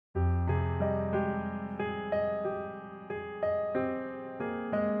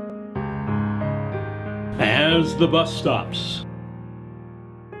As the bus stops.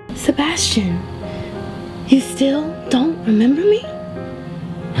 Sebastian, you still don't remember me?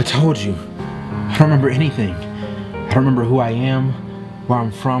 I told you. I don't remember anything. I don't remember who I am, where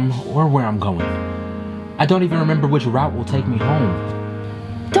I'm from, or where I'm going. I don't even remember which route will take me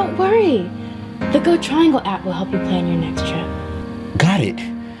home. Don't worry. The Go Triangle app will help you plan your next trip. Got it.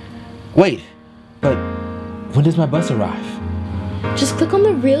 Wait, but when does my bus arrive? Just click on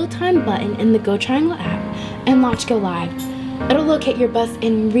the real-time button in the Go Triangle app and launch Go Live. It'll locate your bus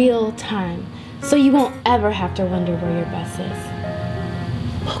in real time, so you won't ever have to wonder where your bus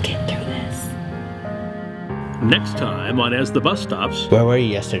is. We'll get through this. Next time on As the Bus Stops. Where were you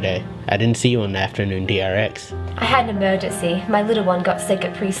yesterday? I didn't see you on the afternoon DRX. I had an emergency. My little one got sick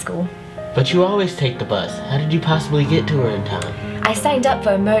at preschool. But you always take the bus. How did you possibly get to her in time? I signed up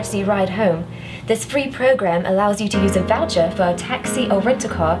for emergency ride home. This free program allows you to use a voucher for a taxi or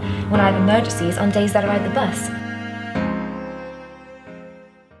rent-a-car when I have emergencies on days that I ride the bus.